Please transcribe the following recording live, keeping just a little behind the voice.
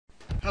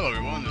Hello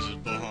everyone, this is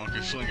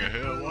Conker Slinger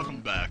here.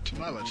 Welcome back to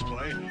my Let's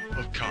Play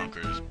of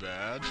Conker's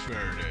Bad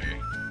Fur Day.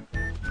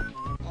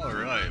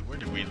 Alright, where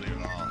did we leave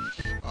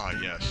off? Ah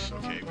yes,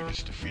 okay, we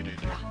just defeated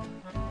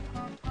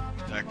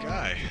that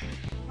guy.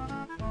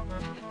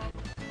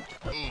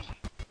 Ooh,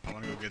 I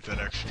wanna go get that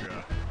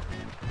extra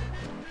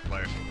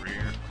life over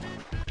here.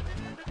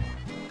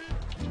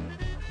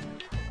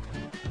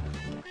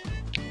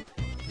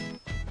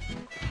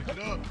 Pick it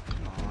up!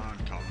 Come on,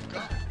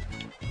 Conker.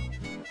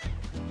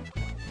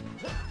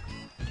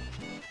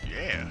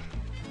 Yeah.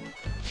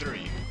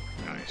 3.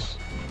 Nice.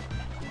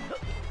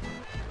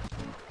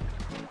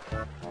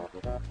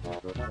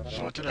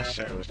 So what did I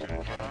say I was gonna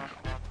do now?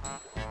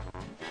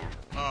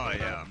 Oh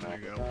yeah, I'm gonna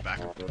go back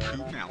up to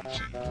Poop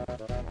Mountain.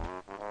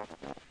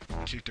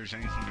 And see if there's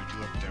anything to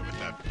do up there with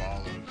that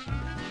ball of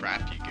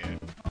crap you get.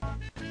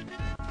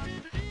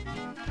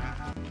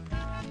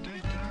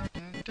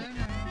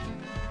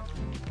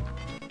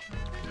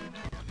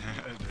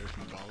 There's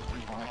my ball of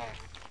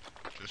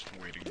just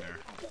waiting there.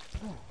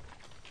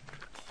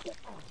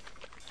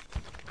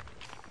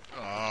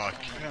 Ah,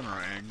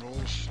 camera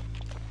angles.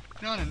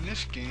 Not in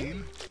this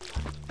game.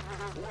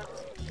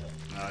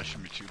 It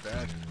shouldn't be too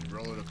bad.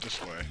 Roll it up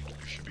this way.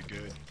 It should be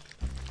good.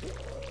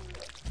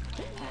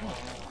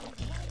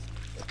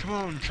 Come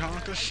on,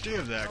 Conker,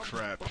 steer that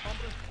crap.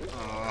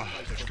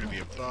 There's gonna be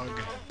a bug.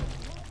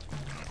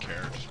 I don't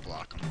care, just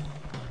block him.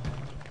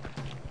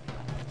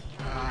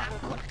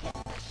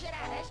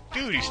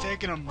 Dude, he's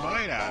taking a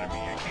bite out of me.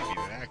 I can't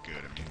be that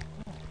good. I mean,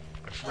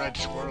 if red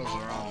squirrels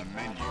are on the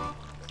menu.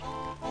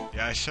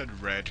 Yeah, I said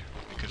red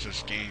because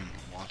this game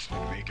wants me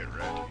to make it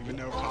red, even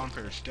though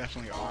Conker is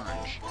definitely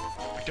orange.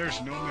 Like, there's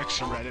no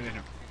mix of red in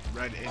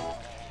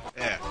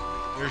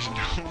there's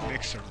no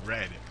mix of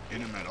red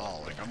in him at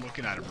all. Like, I'm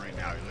looking at him right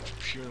now, he looks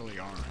purely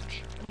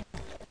orange.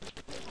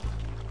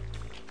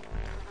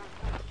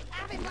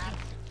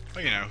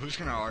 But you know, who's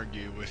gonna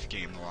argue with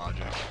game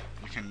logic?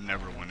 You can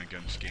never win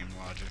against game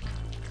logic.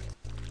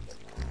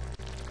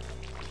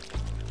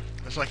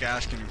 It's like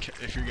asking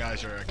if you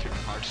guys are a Kingdom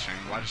Hearts fan,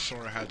 why does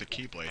Sora have the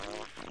Keyblade?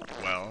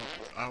 Well,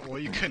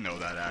 you could know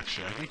that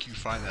actually. I think you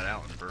find that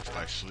out in Birth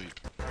by Sleep.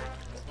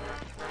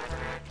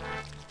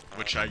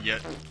 Which I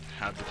yet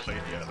haven't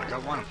played yet. Like, I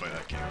want to play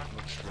that game. It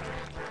looks really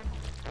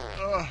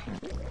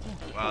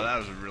good. Wow, that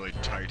was a really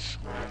tight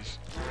squeeze.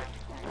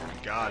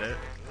 Got it.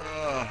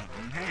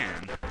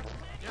 Man.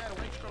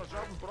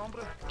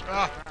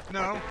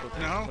 No,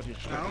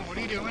 what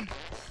are you doing?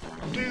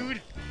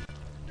 Dude!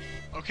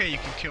 Okay, you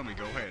can kill me,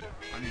 go ahead.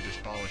 I need this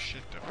ball of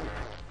shit, though.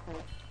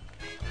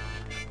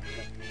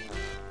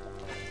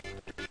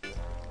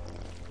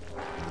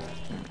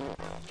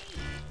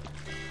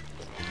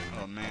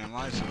 Oh man,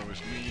 why is it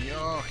always me?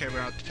 Oh, okay, we're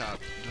at the top.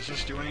 Does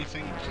this do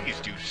anything? Please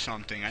do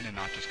something. I did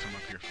not just come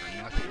up here for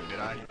nothing, did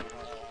I?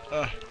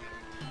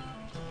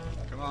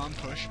 Come on,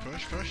 push.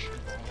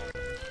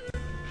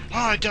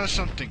 Ah, it does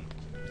something!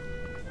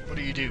 What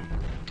do you do?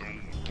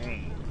 Boom,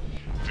 boom.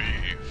 V,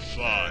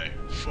 fly,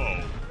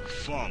 fo,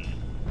 fum.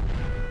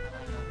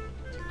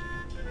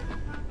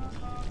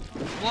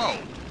 Whoa!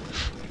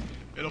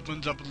 It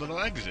opens up a little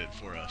exit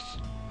for us.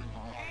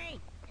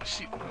 I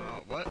see.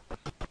 What?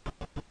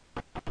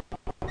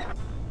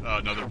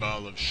 Another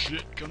bottle of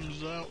shit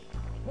comes out.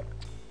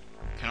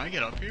 Can I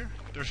get up here?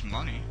 There's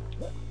money.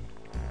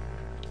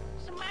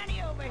 Some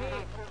money over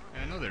here.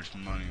 Yeah, I know there's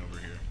money over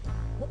here.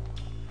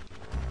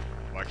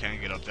 Why can't I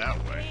get up that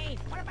way? Hey,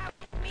 what about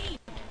me?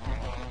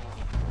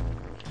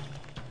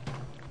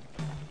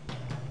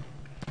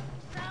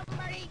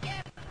 Somebody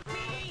get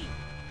me!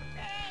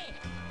 Hey!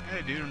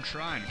 Hey, dude, I'm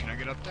trying. Can I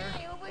get up there?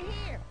 Hey, over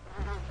here!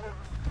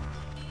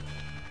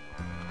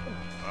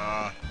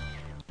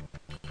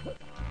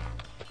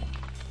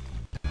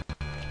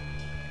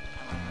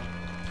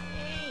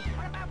 Hey,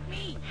 what about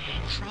me?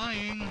 I'm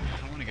trying.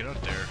 I want to get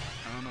up there.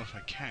 I don't know if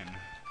I can.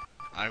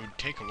 I would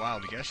take a while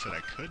to guess that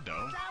I could,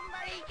 though.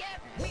 Somebody get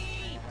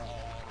me!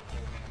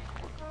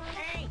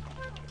 Hey!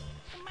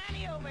 Some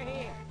money over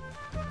here!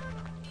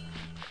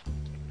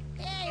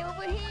 Hey,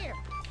 over here!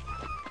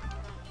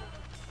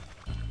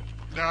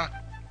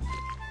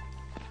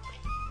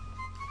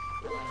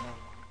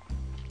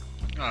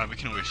 We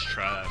can always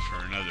try that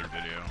for another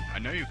video. I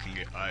know you can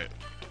get. I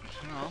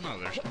don't know.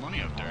 There's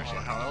money up there, so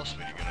how else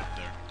would you get up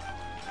there?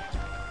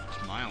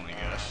 It's my only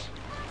guess.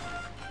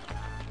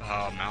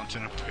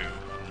 Mountain of poo.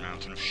 Or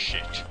mountain of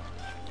shit.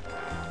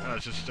 No,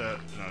 it's just no,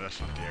 that's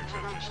not the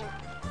exit.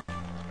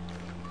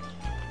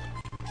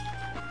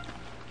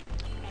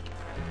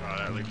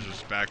 That leaves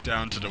us back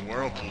down to the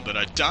whirlpool that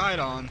I died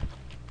on.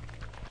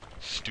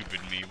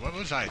 Stupid me. What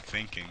was I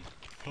thinking?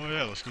 Oh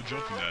yeah, let's go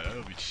jump in that.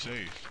 That'll be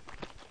safe.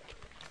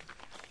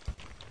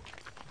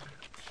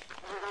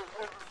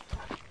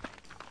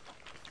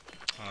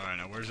 Alright,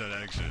 now where's that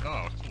exit?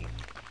 Oh, cool.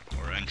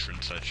 Or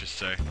entrance, I should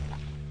say.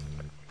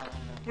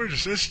 Where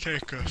does this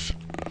take us?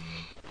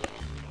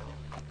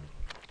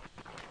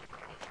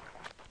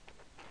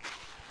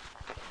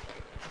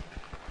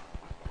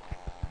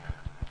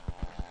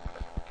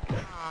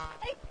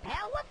 Hey,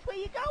 pal, where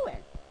you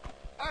going?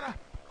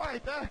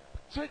 Right there.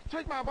 See,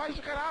 take my advice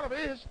and get out of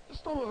here.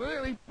 There's something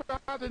really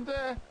bad in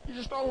there. You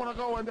just don't want to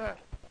go in there.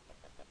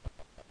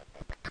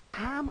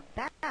 Calm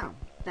down.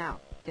 Now,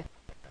 just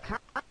calm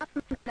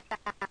down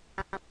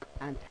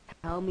and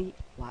tell me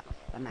what's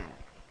the matter.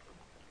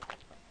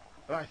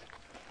 Right.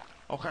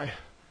 Okay.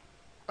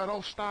 It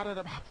all started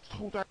about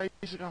 2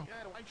 days ago.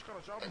 Yeah, the wife's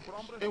got a job in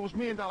Bromley. It was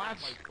me and the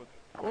lads.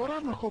 We were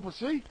having a cup of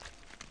tea.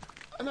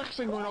 The next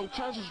thing we know,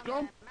 Tez is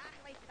gone.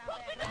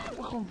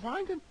 We couldn't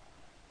find him.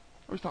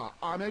 We thought,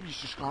 maybe he's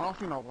just gone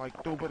off, you know,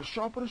 like do a bit of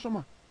shopping or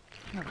something.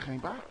 He never came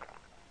back.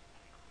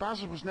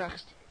 Basil was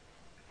next.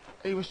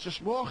 He was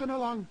just walking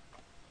along,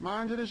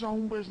 minding his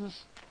own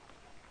business.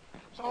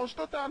 So I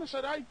stood down and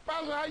said, "Hey,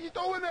 Basil, how you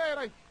doing there,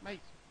 hey,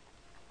 mate?"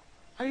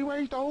 And he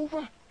waved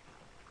over.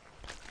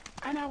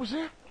 And that was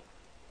it.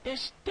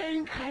 This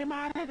thing came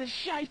out of the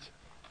shite.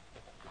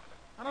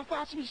 And I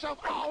thought to myself,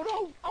 oh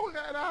no, I'm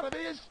getting out of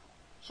here.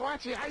 So I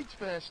actually ate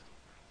first.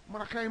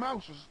 When I came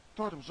out, I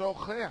thought it was all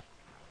clear.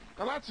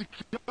 The lads are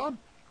gone.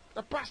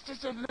 The bastards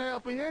didn't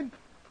help me in.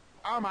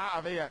 I'm out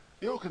of here.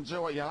 You can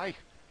do what you like.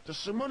 There's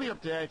some money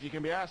up there if you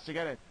can be asked to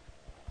get it.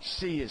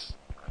 See yous.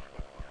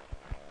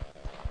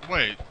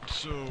 Wait,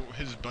 so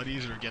his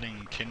buddies are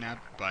getting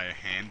kidnapped by a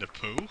hand of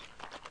poo?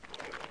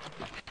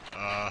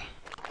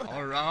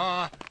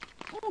 Alright.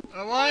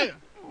 What?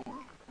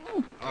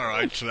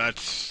 Alright, so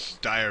that's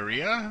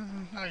diarrhea,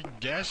 I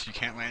guess? You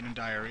can't land in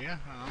diarrhea?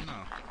 I don't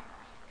know.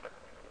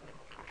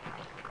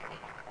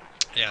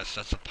 Yes,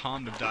 that's a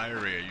pond of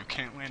diarrhea. You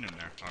can't land in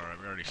there. Alright,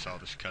 we already saw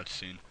this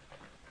cutscene.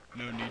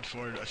 No need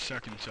for it a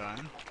second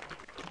time.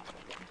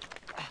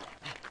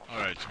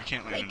 Alright, so we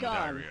can't land in the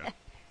diarrhea.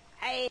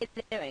 How you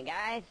doing,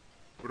 guys?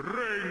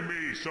 Bring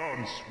me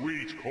some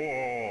sweet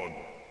corn.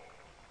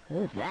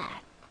 Who's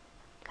that?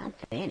 Can't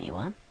see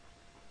anyone.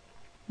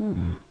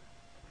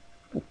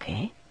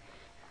 Okay.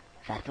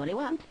 If that's what he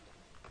wants.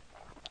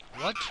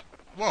 What?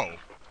 Whoa.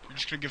 You're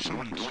just gonna give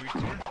someone sweet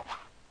corn?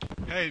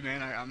 Hey,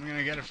 man, I'm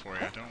gonna get it for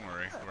you. Don't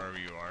worry, wherever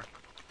you are.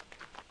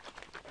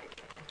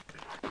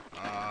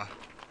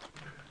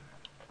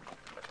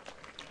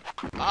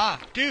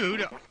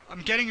 Dude!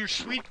 I'm getting your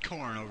sweet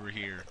corn over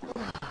here.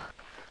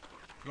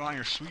 You want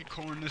your sweet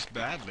corn this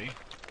badly.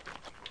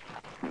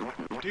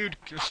 Dude,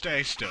 just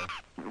stay still.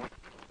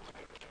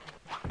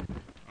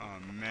 Oh,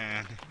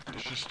 man.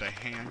 There's just a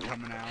hand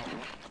coming out.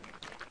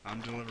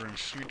 I'm delivering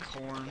sweet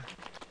corn.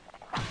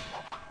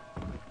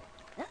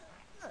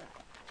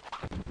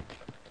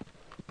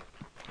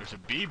 There's a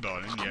B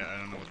button, yeah, I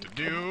don't know what to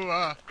do.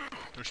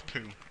 There's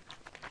poo.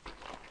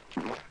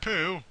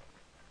 Poo?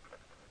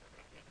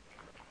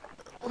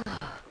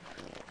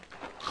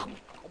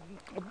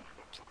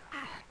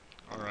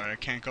 Alright, I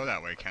can't go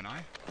that way, can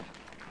I?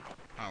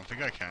 I don't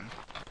think I can.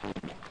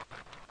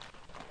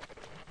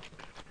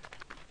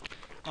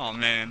 Oh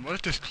man, what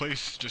if this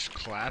place just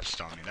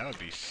collapsed on me? That would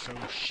be so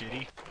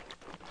shitty.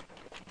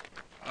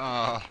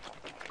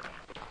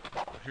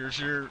 Here's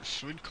your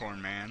sweet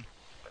corn, man.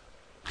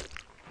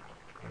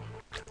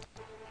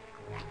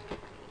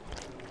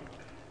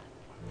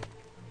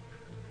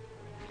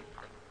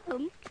 Are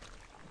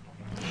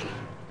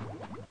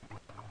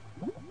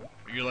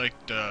you like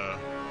the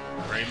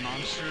gray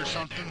monster or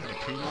something? The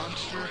poo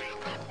monster?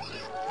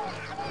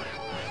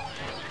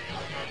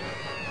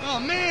 Oh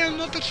man,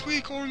 let the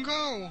sweet corn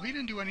go! He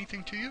didn't do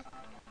anything to you.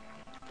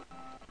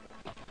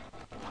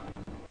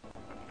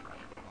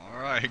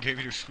 Alright, I gave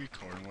you your sweet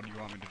corn. What do you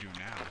want me to do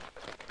now?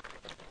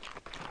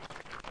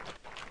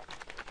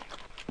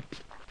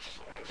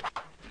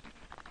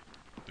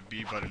 The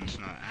B button's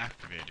not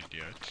activated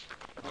yet.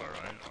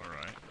 Alright,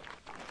 alright.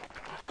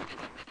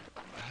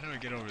 How do I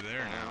get over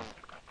there now?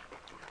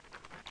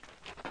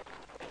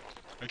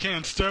 I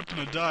can't step in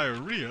a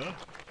diarrhea.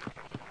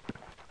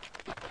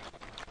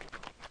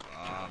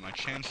 My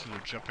chances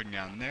of jumping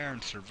down there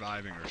and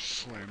surviving are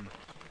slim,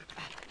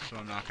 so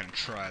I'm not gonna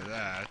try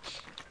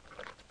that.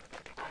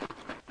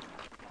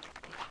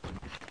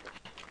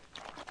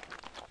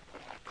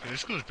 Okay,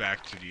 this goes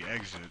back to the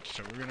exit,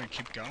 so we're gonna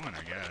keep going,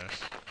 I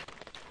guess.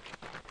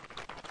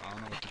 I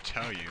don't know what to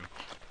tell you.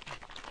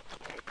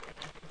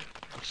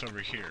 What's over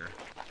here?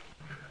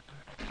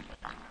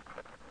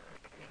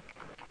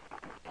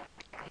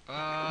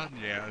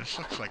 Yeah, this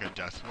looks like a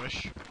death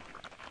wish.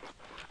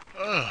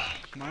 Ugh,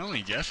 my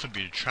only guess would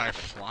be to try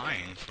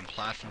flying from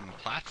platform to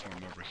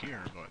platform over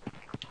here, but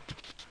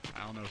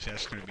I don't know if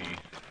that's gonna be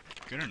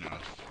good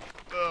enough.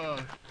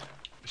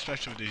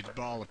 Especially with this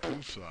ball of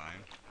poo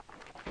flying.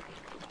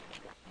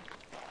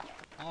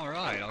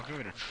 Alright, I'll give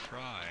it a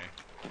try.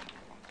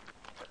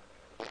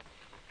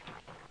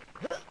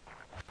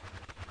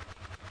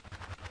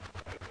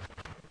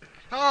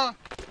 Ah!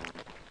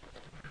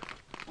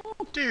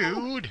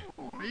 Dude!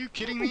 Are you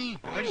kidding me?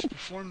 I just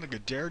performed like a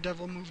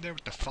daredevil move there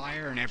with the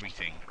fire and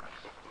everything.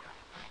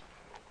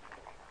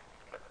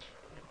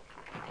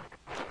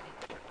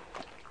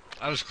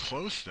 I was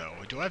close though.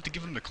 Do I have to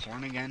give him the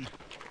corn again?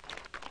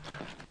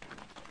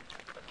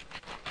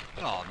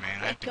 Oh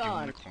man, I have to give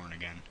him the corn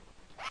again.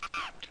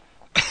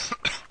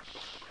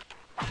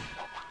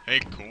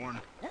 Hey,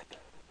 corn.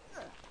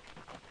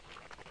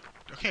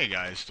 Okay,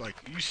 guys, like,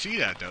 you see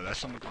that, though.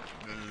 That's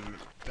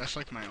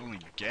like my only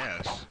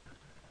guess.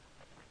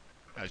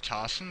 I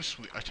toss in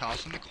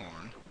the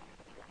corn.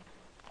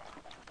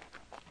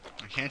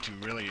 I can't do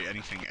really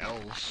anything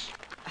else.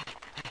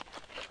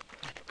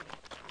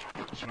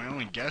 So my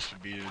only guess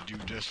would be to do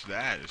just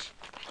that, is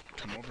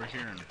come over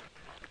here and...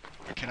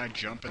 Can I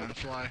jump and then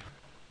fly?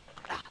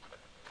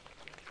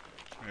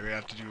 Maybe I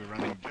have to do a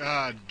running...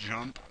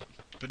 jump.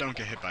 But don't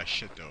get hit by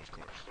shit, though, of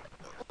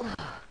course.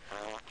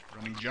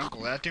 Running jump,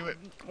 will that do it?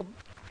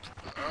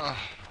 Oh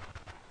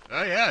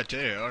yeah, it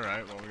did.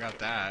 Alright, well, we got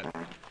that.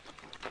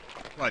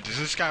 What, does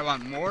this guy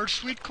want more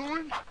sweet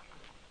corn?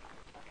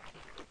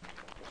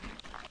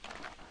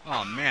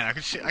 Oh man, I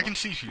can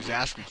see she's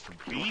asking for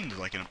beans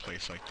like in a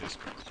place like this,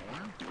 but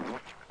corn?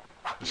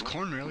 Does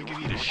corn really give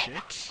you the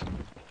shits?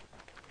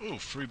 Ooh,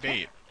 free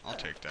bait. I'll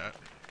take that.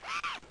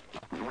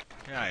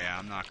 Yeah,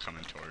 I'm not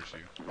coming towards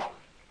you.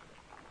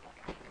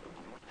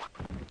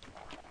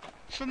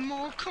 Some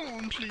more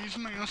corn, please,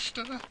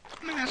 master.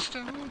 Master,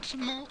 I want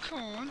some more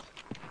corn.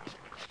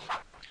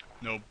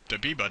 No, the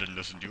B button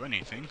doesn't do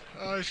anything.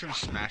 Oh, he's gonna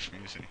smash me,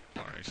 isn't he?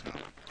 Alright, he's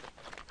not.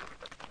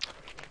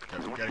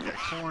 We gotta get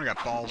corn,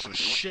 got balls of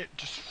shit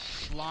just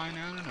flying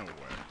out of nowhere.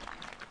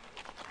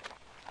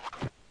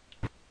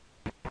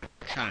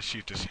 Trying to see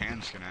if this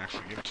hand's gonna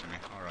actually give it to me.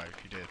 Alright,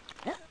 he did.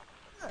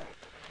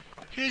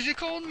 Here's your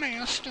corn,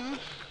 master.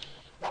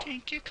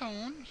 Take your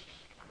corn.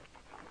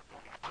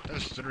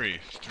 That's 3.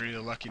 Is 3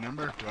 the lucky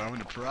number? Do I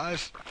win a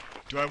prize?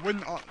 Do I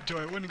win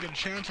and get a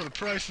chance when the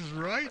price is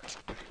right?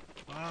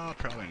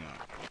 Probably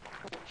not.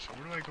 So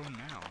where do I go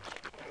now?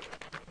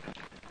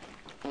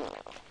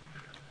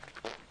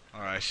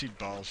 Alright, I see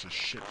balls of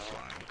shit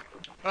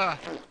flying.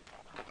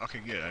 Okay,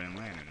 good, I didn't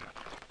land in it.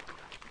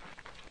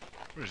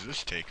 Where does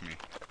this take me?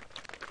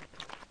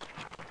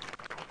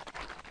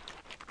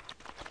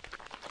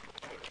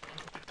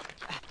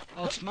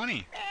 Oh, it's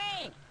money!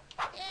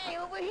 Hey,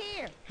 over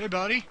here! Hey,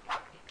 buddy!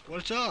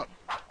 What's up?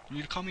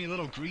 You call me a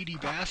little greedy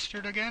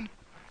bastard again?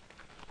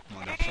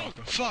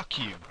 Motherfucker. Fuck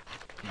you!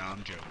 No,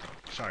 I'm joking.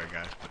 Sorry,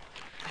 guys, but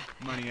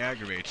money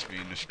aggravates me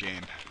in this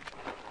game.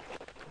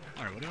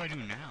 Alright, what do I do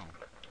now?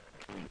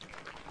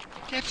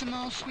 Get some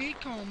more sweet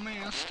corn,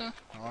 master.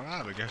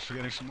 Alright, I guess we're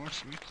getting some more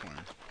sweet corn.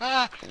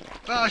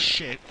 Oh,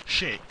 shit.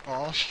 Shit.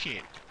 Oh,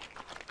 shit.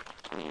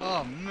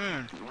 Oh,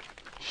 man.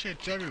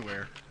 Shit's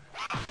everywhere.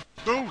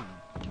 Boom!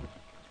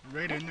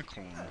 Right in the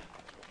corn.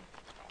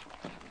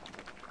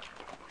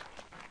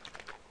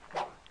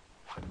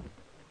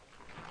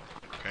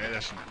 Okay,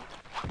 that's...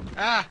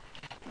 How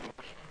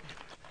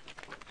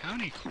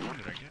many corn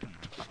did I get in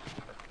this?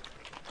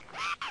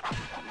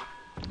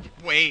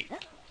 Wait!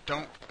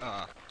 Don't,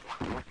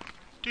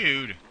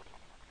 Dude!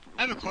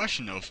 I have a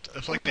question, though.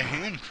 If, like, the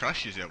hand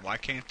crushes it, why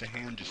can't the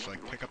hand just,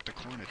 like, pick up the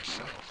corn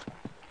itself?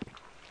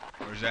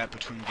 Or is that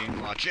between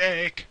game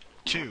logic?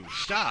 2.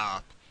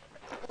 Stop!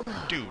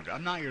 Dude,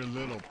 I'm not your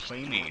little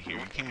playmate here.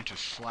 You can't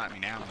just slap me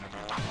down whenever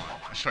you want.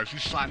 I swear, if you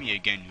slap me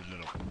again, you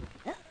little...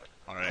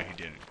 Alright, he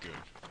did it. Good.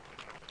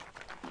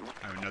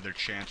 I have another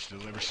chance to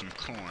deliver some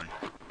corn.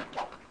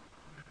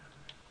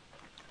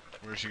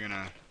 Where's he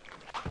gonna...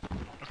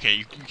 Okay,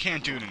 you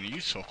can't do it in a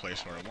useful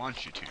place where I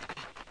want you to.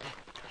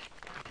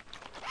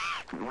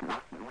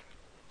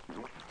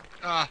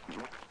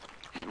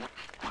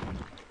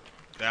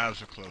 That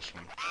was a close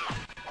one.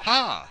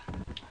 Ha!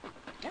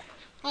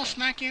 I'll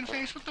smack you in the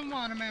face with the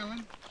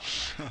watermelon.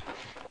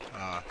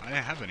 I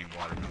didn't have any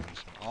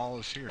watermelons. All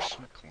is here is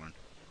sweet corn.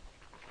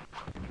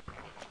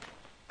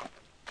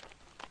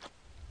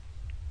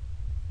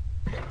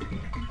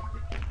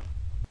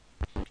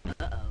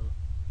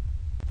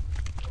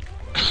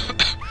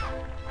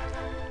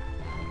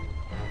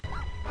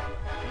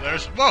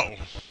 There's... Whoa!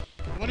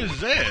 What is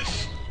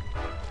this?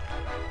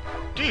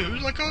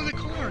 Dude, look all the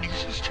corn.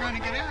 He's just trying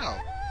to get out.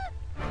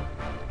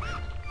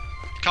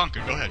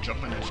 Conker, go ahead.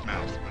 Jump in its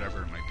mouth.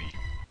 Whatever it might be.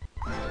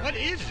 What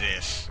is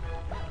this?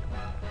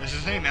 Is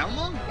his name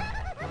Elmo?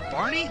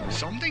 Barney?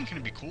 Something? Can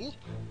it be cool?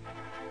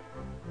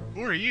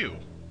 Who are you?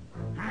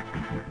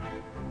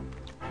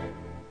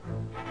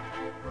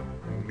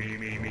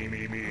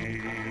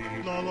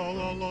 Me. La la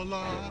la la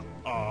la.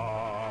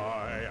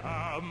 I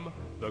am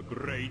the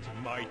great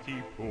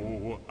mighty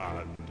Pooh,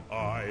 and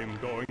I'm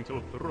going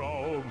to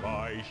throw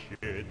my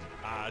shit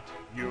at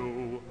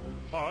you.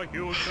 A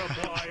huge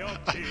supply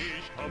of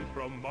fish comes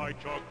from my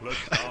chocolate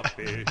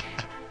starfish.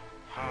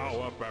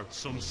 How about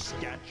some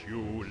scat,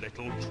 you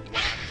little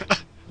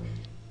twat?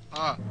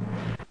 I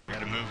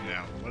gotta move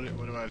now.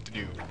 What do I have to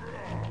do?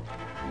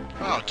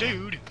 Oh,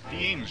 dude!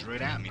 He aims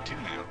right at me, too,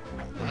 now.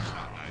 That's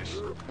not nice.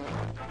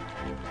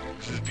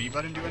 Does this B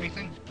button do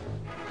anything?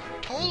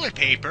 Toilet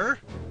paper?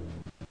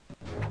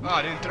 Oh,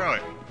 I didn't throw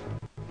it.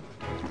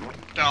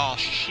 Oh,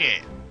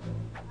 shit.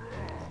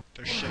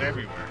 There's shit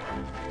everywhere.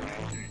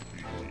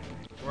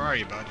 Where are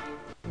you, bud?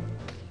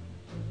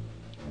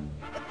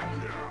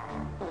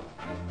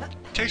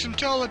 Take some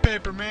toilet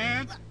paper,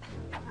 man!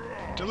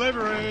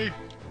 Delivery!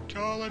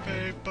 Toilet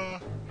paper!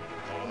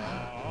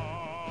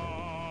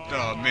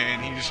 Oh,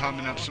 man, he's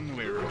humming up some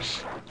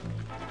lyrics.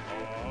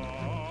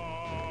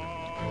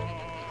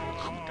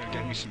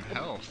 me some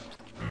health.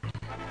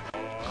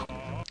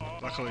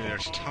 Luckily,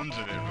 there's tons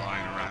of it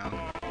lying around.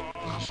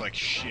 It's like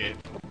shit.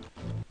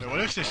 But what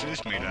if this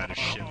is made out of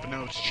shit? But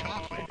no, it's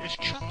chocolate. It's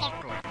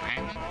chocolate,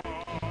 man.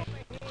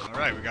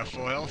 Alright, we got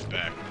full health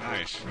back.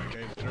 Nice.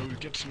 Okay,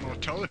 get some more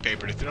toilet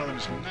paper to throw in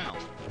his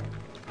mouth.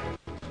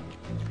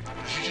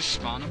 Does he just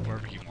spawn up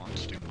wherever he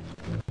wants to?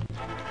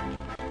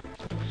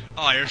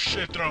 Oh, your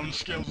shit throwing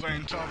skills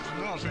ain't tough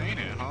enough, ain't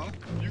it, huh?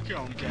 You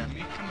come get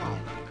me. Come on.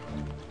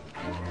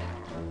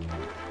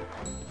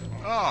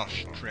 Oh,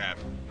 crap.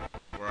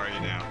 Where are you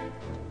now?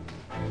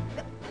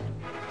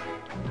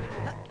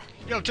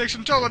 Yo, take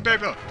some toilet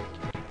paper!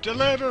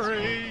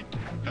 Delivery!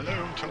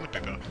 Hello, toilet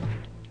paper.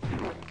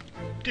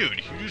 Dude,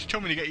 you just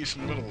told me to get you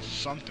some little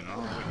something. I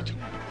don't know what you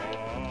told me.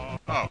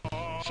 Oh,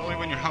 it's only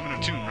when you're humming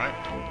a tune, right?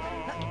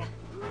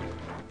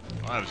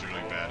 Oh, that was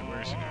really bad.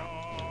 Where is he now?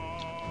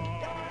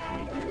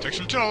 Take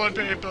some toilet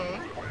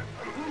paper!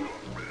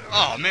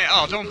 Oh, man.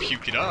 Oh, don't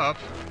puke it up.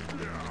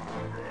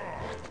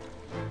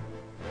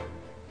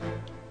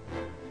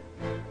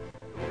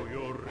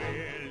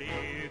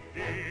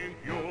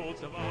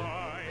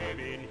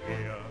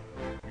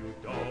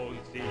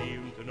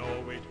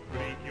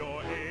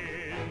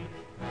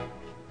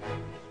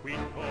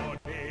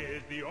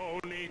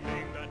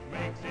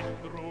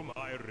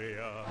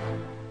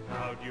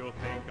 How do you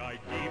think I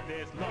keep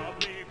this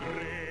lovely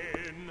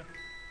grin?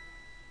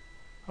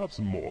 Have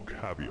some more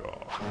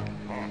caviar.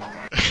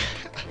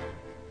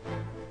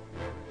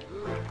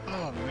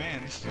 Oh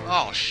man,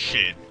 oh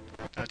shit.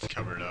 That's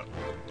covered up.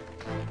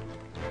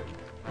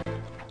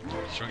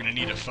 So we're gonna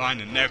need to find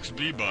the next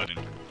B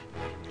button.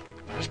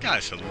 This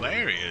guy's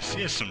hilarious.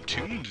 He has some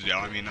tunes though.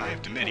 I mean, I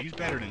have to admit, he's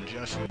better than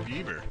Justin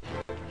Bieber.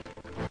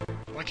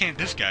 Why can't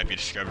this guy be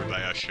discovered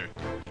by Usher?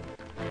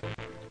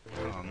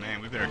 Oh man,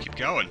 we better keep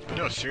going. But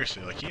no,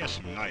 seriously, like, he has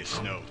some nice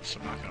notes,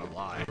 I'm not gonna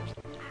lie.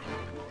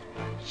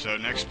 So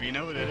next B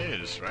note it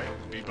is, right?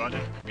 B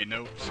button, B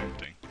note, same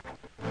thing.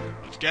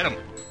 Let's get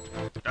him!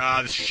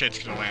 Ah, this shit's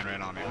gonna land right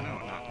on me. No,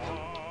 not.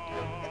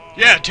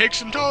 Yeah, take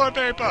some toilet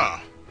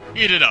paper!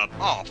 Eat it up!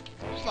 Oh,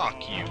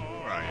 fuck you.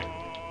 Right.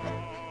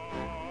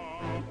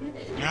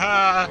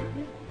 Ah!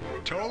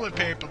 Toilet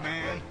paper,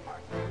 man!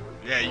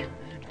 Yeah, you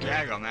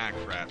gag on that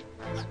crap.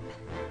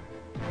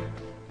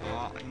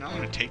 Now I'm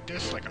gonna take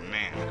this like a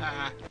man.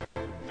 Ah.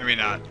 Maybe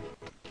not.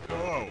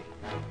 Oh.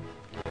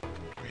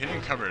 He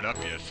didn't cover it up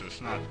yet, so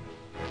it's not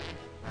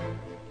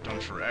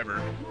done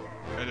forever.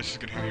 Okay, this is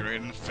gonna hit me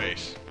right in the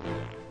face.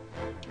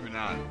 Maybe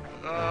not.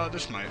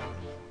 This might.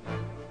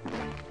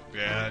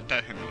 Yeah,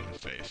 that hit me in the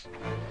face.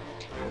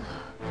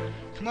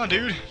 Come on,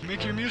 dude.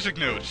 Make your music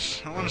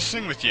notes. I want to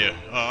sing with you.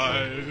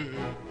 I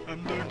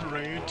am the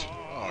great.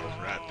 Oh,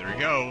 crap. There he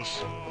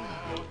goes.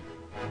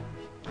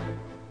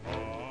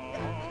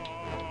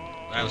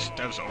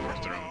 That was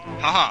overthrown.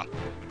 Haha!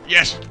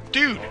 Yes!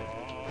 Dude!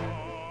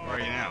 Where are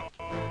you now?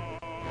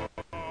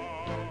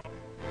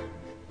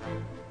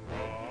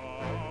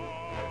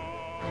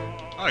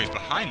 Oh, he's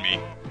behind me.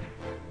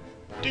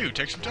 Dude,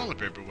 take some toilet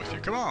paper with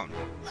you. Come on.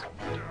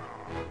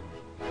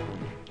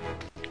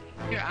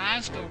 Your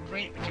eyes go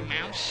great with your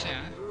mouth, sir.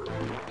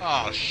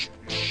 Oh,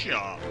 shut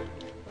up.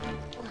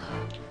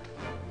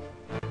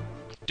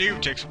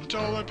 Dude, take some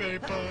toilet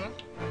paper.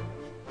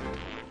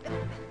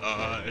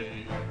 I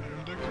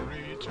am the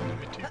great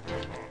mighty.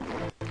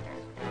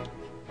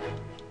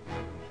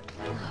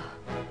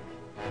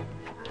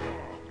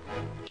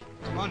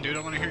 Come on, dude, I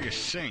want to hear you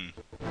sing.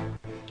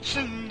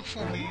 Sing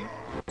for me.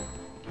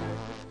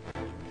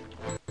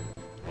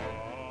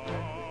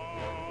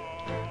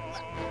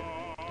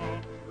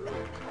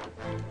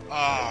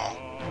 Oh.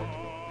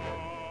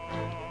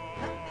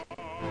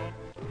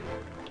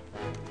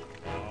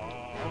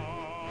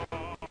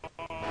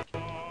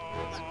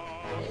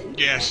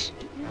 Yes.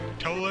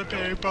 Toilet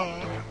paper.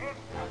 Oh,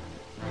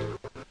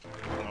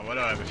 what do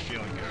I have a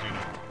feeling is, you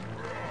know?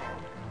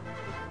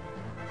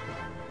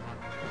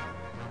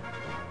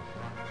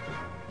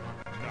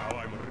 Now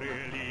I'm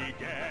really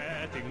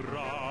getting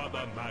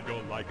rather mad.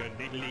 You're like a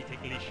niggly,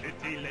 tickly,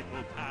 shitty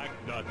little pack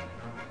nut.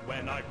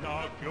 When I've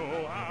knocked you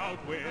out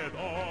with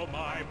all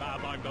my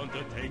bab, I'm going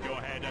to take your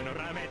head and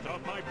ram it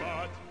up my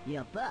butt.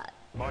 Your butt.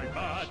 My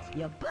butt.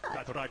 Your butt.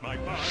 That's right, my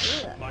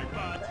butt. My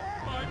butt.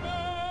 My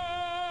butt.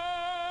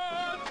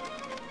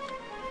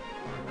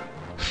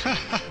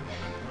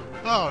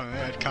 Oh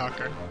man,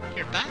 Conker.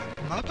 Your butt?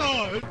 My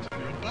butt. Your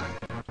butt?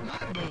 My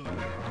butt.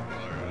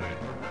 Alright.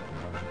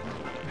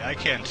 Yeah, I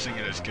can't sing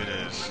it as good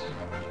as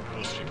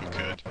most people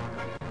could.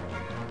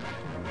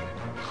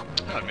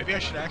 Oh, maybe I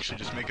should actually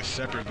just make a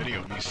separate video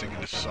of me singing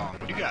this song.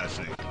 What do you guys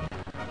think?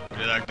 Would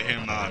you like to hear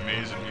my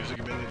amazing music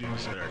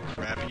abilities that are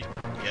crappy?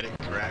 Get it?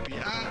 Crappy?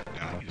 Ah,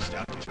 no, I need to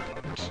stop these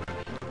parts.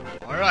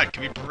 Alright,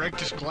 can we break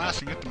this glass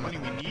and get the money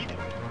we need? Hey,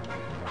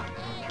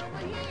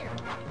 over here.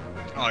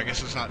 Oh, I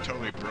guess it's not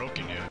totally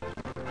broken yet.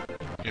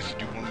 He has to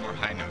do one more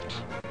high note.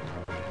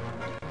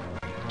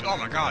 Oh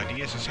my god,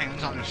 he has his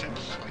hands on his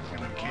hips like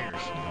no one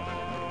cares.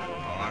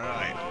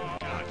 Alright.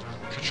 God.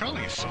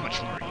 Controlling is so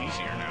much more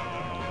easier now, though.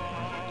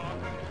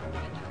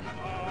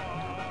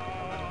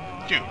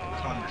 Dude,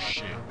 calm your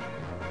shit.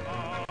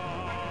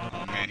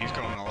 Oh man, he's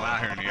going all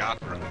out here in the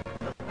opera.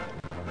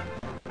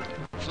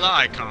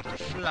 Fly, Conker,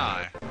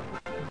 fly.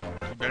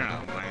 You better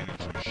not land in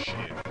some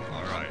shit.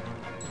 Alright.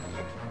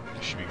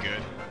 This should be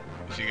good.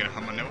 Is he gonna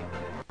hum a note?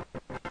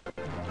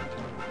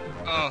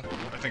 Oh,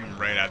 I think I'm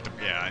right at the...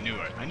 Yeah, I knew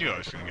I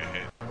was gonna get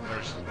hit.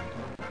 There's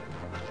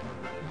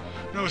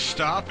no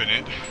stopping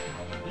it.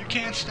 You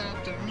can't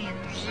stop the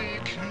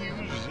music.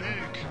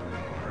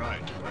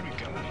 Alright, where are we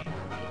going?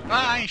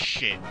 Ah,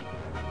 shit.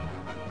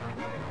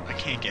 I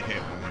can't get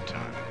hit one more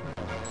time.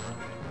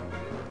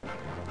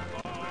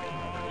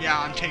 Yeah,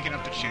 I'm taking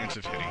up the chance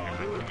of hitting him.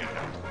 I'm gonna get hit.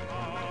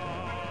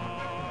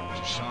 Is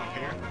there some up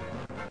here?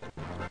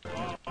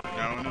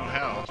 No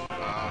health. I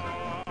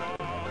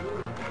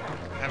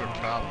have a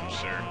problem,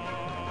 sir.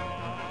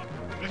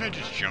 What if I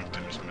just jumped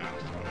in his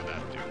mouth? What would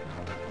that do?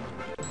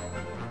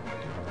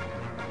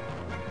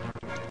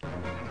 I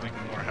don't think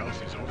more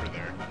health is over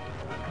there.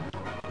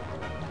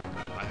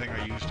 I think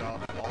I used all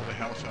the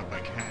health up I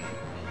can.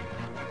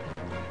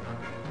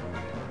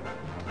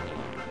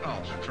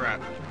 Oh,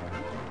 crap.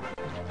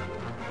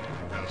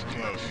 That was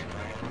close.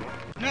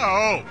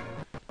 No!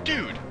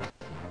 Dude!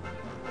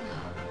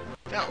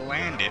 That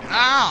landed.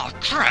 Ow!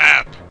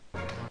 Crap!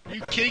 Are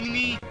you kidding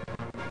me?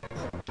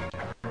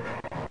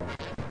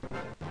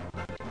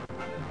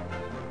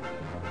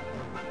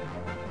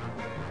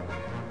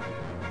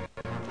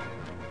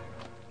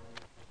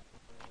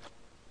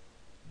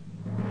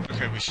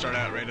 Okay, we start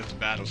out right at the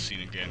battle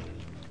scene again.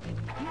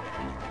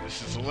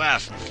 This is the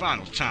last and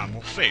final time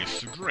we'll face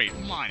the great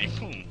mighty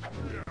Pooh. You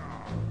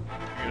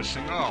gotta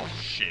sing. Oh,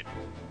 shit.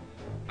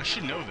 I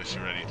should know this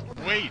already.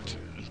 Wait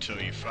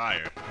until you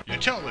fire your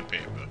toilet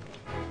paper.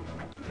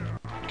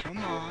 Come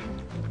on.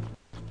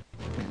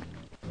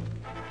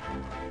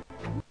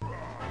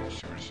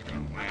 Where's it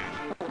gonna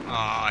land?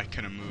 Ah, I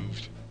could've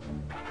moved.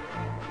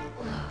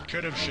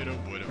 Could've,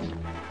 should've, would've.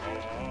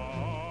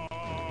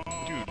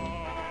 Dude.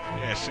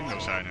 Yeah, sing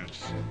those high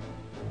notes.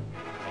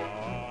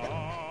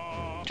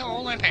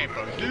 Toilet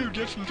paper. Dude,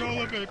 get some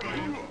toilet paper.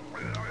 Oh,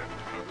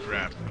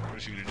 crap. What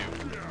is he gonna do?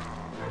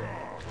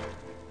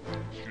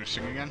 You gonna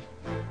sing again?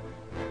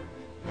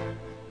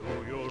 Do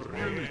you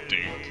really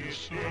think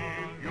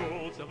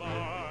you'll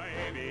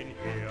survive in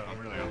here? I'm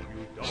really on. You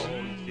don't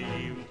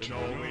seem to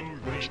know it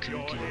with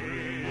your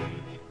head.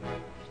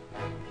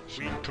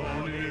 Sweet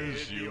corn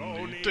is the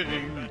only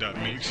thing that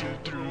makes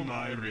it through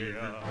my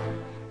rear.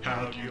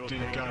 How do you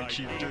think I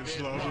keep this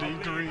lovely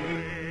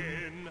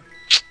green?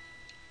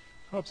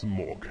 Have some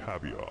more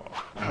caviar.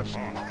 Have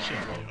some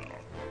caviar.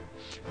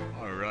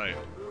 Alright.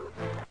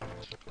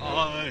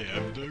 I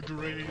am the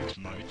great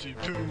mighty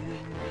Pooh.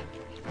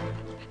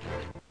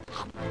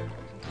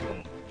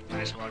 Cool.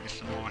 Nice, well, I'll get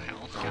some more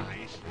health,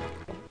 guys.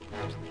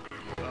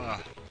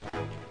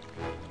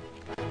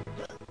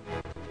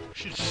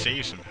 Should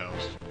save some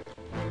health.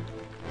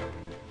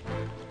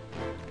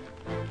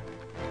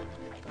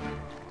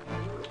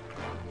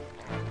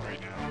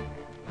 Right now.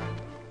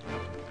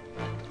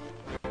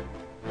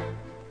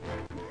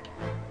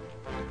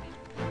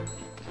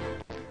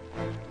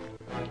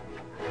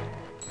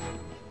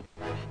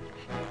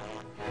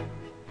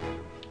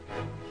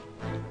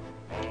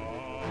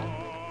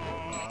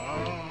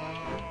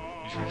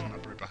 He's gonna come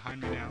up right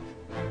behind me now.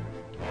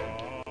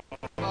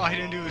 Oh, he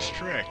didn't do his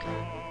trick.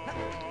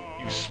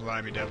 You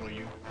slimy devil,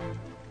 you.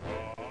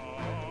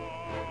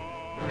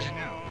 Where's he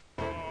now?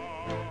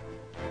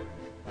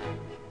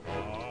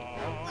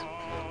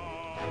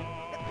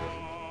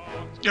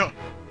 Yo!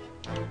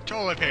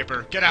 Toilet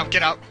paper! Get out,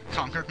 get out!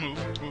 Conker, move,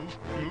 move,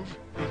 move.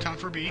 No time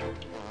for B.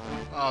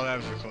 Oh, that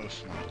was a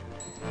close one.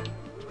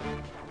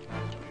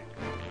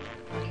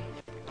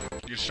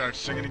 You start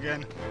singing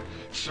again?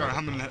 Start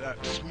humming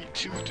that sweet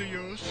tooth of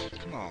yours?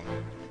 Come on.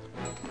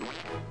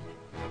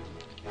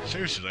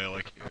 Seriously,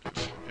 like,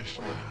 if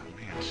oh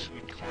man,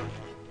 sweet corn.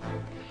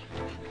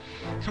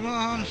 Come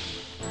on.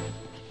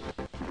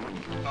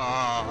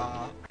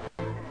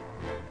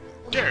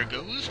 There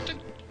goes the...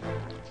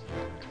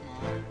 Come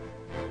on.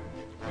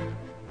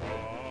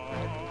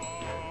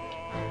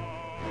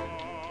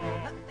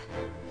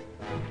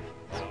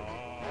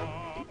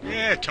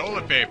 Yeah,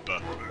 toilet paper.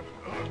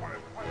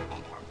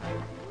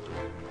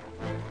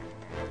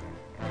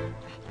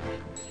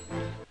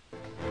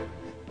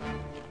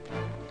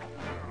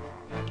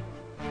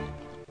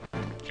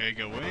 Okay,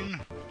 go in.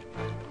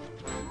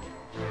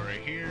 Go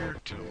right here,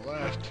 to the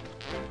left.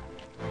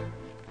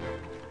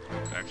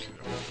 Back to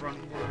the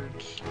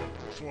frontwards,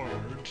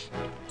 forwards,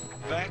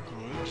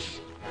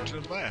 backwards, to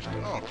the left.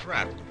 Oh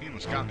crap, he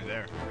almost got me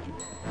there.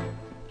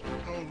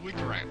 Holy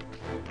crap.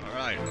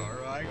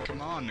 Alright,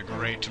 come on, the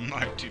great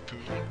mighty Pooh.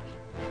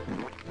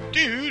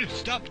 Dude,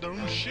 stop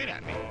throwing shit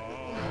at me.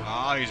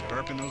 Ah, he's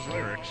burping those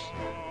lyrics.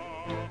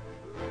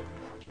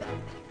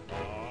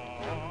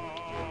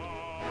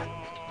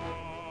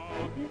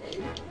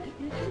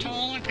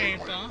 Toilet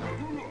paper.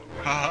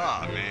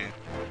 Haha, man.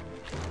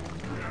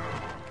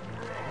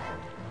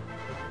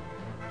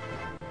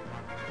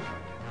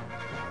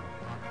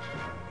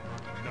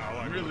 Now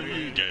I'm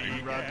really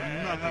getting rather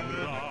mad.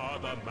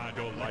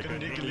 fragile Like a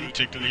niggly,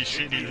 tickly,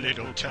 shitty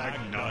little tag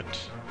nut.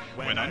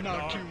 When I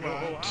knock you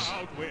out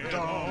with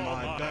all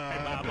my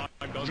bad,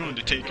 I'm going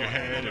to take your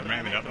head and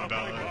ram it up my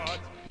butt.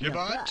 Your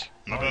butt,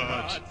 my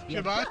butt,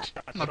 your butt,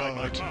 my butt,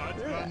 my butt,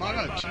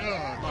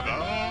 my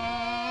butt.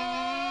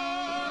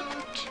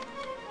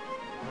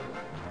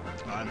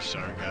 I'm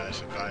sorry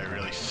guys if I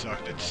really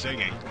sucked at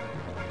singing.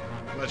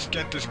 Let's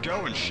get this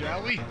going,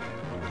 shall we?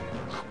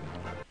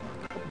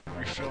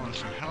 Refilling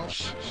some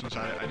healths since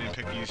I didn't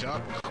pick these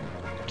up.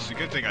 It's a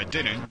good thing I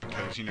didn't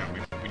because, you know,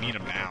 we need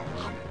them now.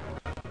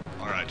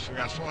 Alright, so we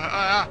got full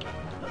health.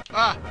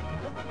 I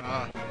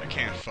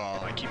can't fall.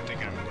 I keep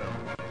thinking I will.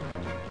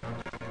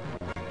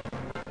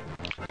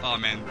 Oh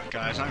man,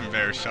 guys, I'm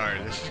very sorry.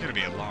 This is gonna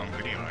be a long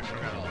video. I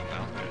forgot all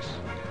about this.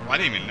 Well, I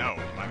didn't even know.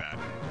 My bad.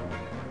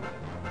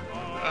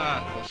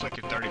 Looks like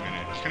a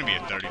 30-minute. It's gonna be a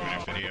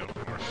 30-minute video, of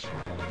course.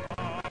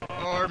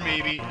 Or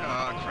maybe.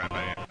 Crap!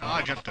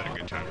 I jumped at a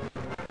good time.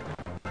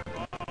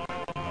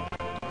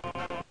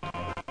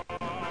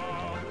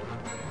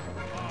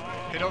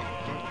 Hey, don't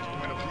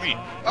wait up for me.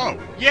 Oh,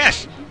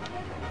 yes!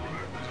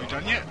 Is we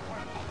done yet?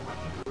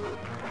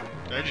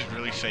 Did I just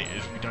really say,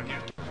 is we done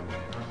yet?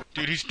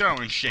 Dude, he's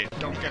throwing shit.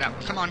 Don't get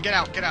out. Come on, get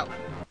out, get out.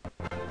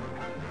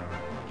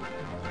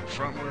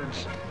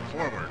 Frontwards,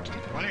 forwards.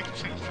 Why do I keep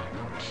saying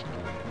frontwards?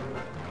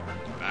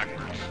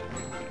 Backwards.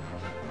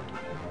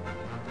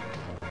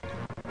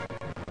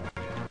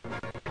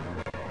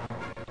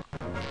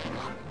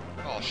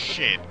 Oh,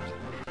 shit.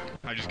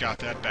 I just got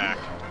that back.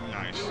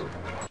 Nice.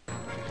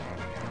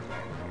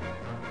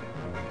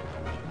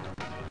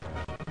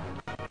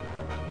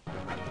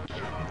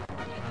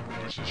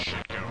 Where's this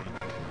shit going?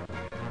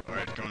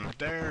 Alright, going up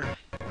there.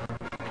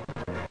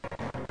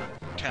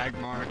 Tag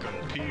mark will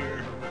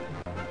appear.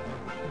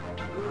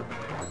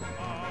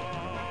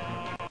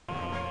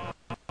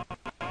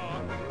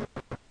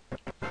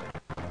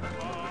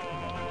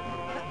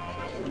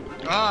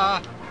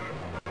 Ah!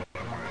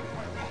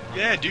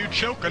 Yeah, dude,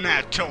 choke on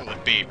that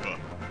toilet paper.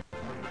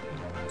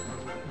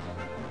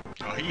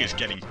 Oh, he is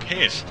getting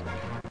pissed.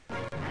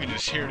 You can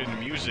just hear it in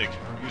the music.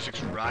 The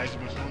music's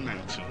rising with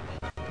momentum.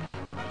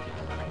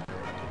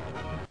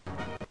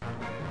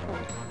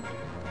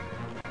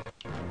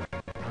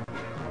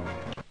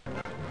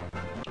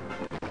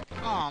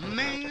 Aw,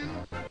 man.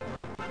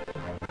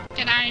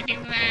 Did I do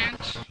that?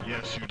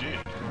 Yes, you did.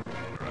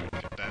 Alright,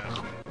 get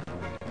that.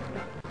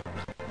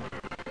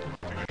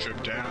 Take a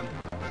trip down.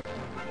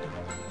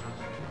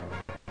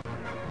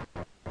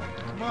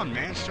 Come on,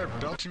 man, start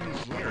belting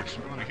these lyrics.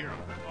 We want to hear them.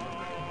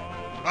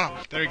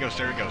 Oh, there he goes,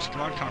 there he goes.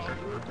 Come on, Conker.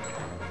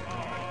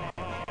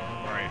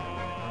 Alright.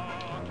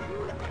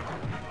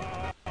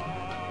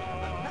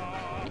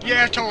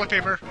 Yeah, toilet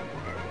paper.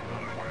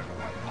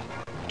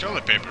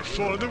 Toilet paper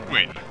for the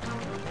win.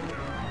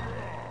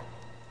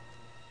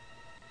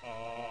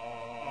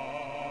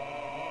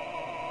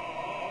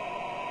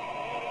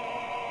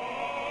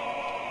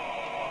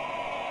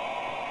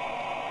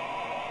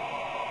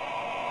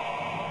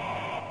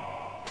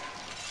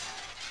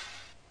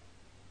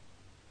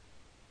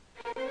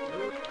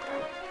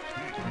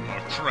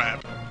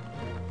 Crap.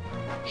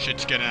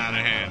 Shit's getting out of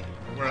hand.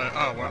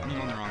 I'm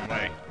going the wrong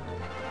way.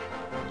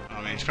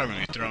 Oh man, he's probably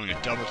gonna be throwing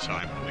a double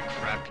time. Holy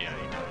crap, yeah,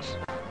 he does.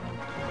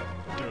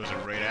 Throws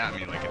it right at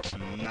me like it's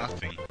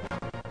nothing.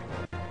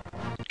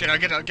 Get out,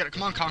 get out, get it.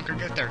 Come on, Conker,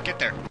 get there, get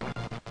there.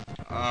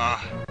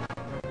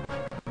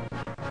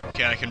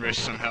 Okay, I can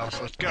risk some health.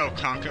 Let's go,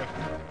 Conker.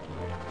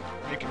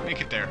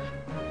 Make it there.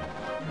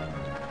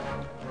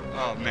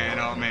 Oh man,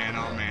 oh man,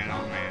 oh man,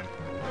 oh man.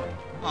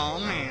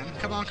 Oh man,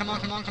 come on, come on,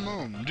 come on, come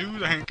on. Do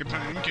the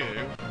hanky-panky.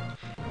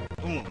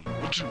 1,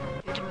 2,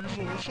 3,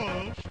 4,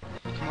 5.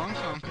 Come on,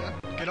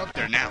 Conker. Get up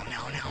there now,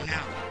 now, now,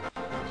 now.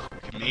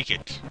 We can make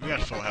it. We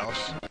got full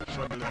health.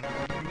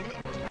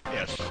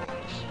 Yes, full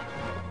health.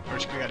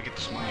 First, we gotta get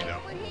this money,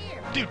 though.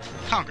 Dude,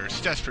 Conker, it's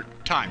desperate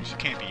times. You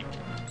can't be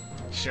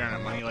staring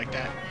at money like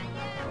that.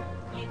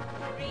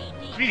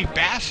 Greedy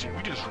bastard,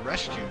 we just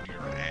rescued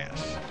your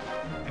ass.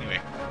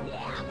 Anyway.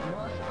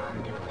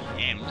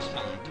 Yeah, more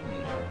fun.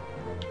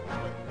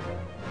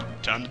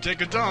 Time to take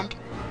a dump.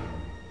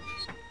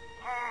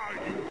 Ah,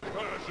 you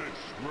cursed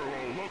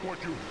squirrel, look what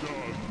you've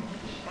done.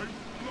 I'm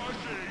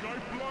blushing,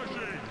 I'm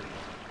blushing.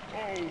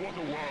 Oh, what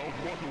a world,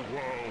 what a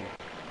world.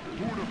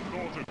 Who would have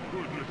thought a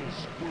good little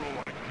squirrel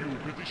like you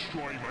could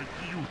destroy my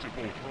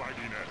beautiful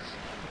flaginess?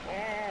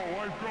 Oh,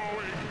 I'm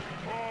going.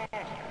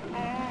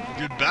 Oh.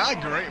 Goodbye,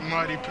 great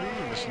mighty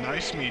Pooh. It was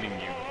nice meeting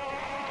you.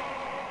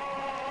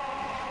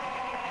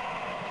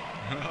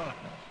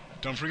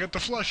 Don't forget the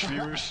flush,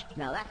 viewers.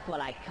 Now that's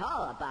what I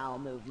call a bowel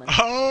movement.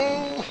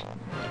 Oh!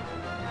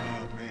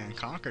 Oh man,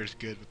 Conker's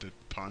good with the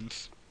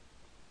puns.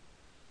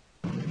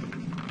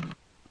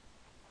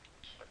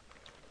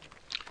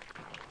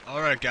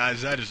 Alright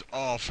guys, that is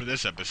all for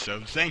this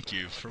episode. Thank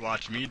you for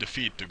watching me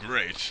defeat the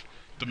great,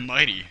 the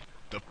mighty,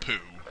 the Pooh.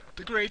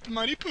 The great, the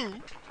mighty Pooh.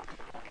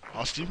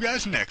 I'll see you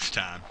guys next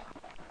time.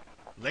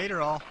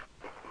 Later all.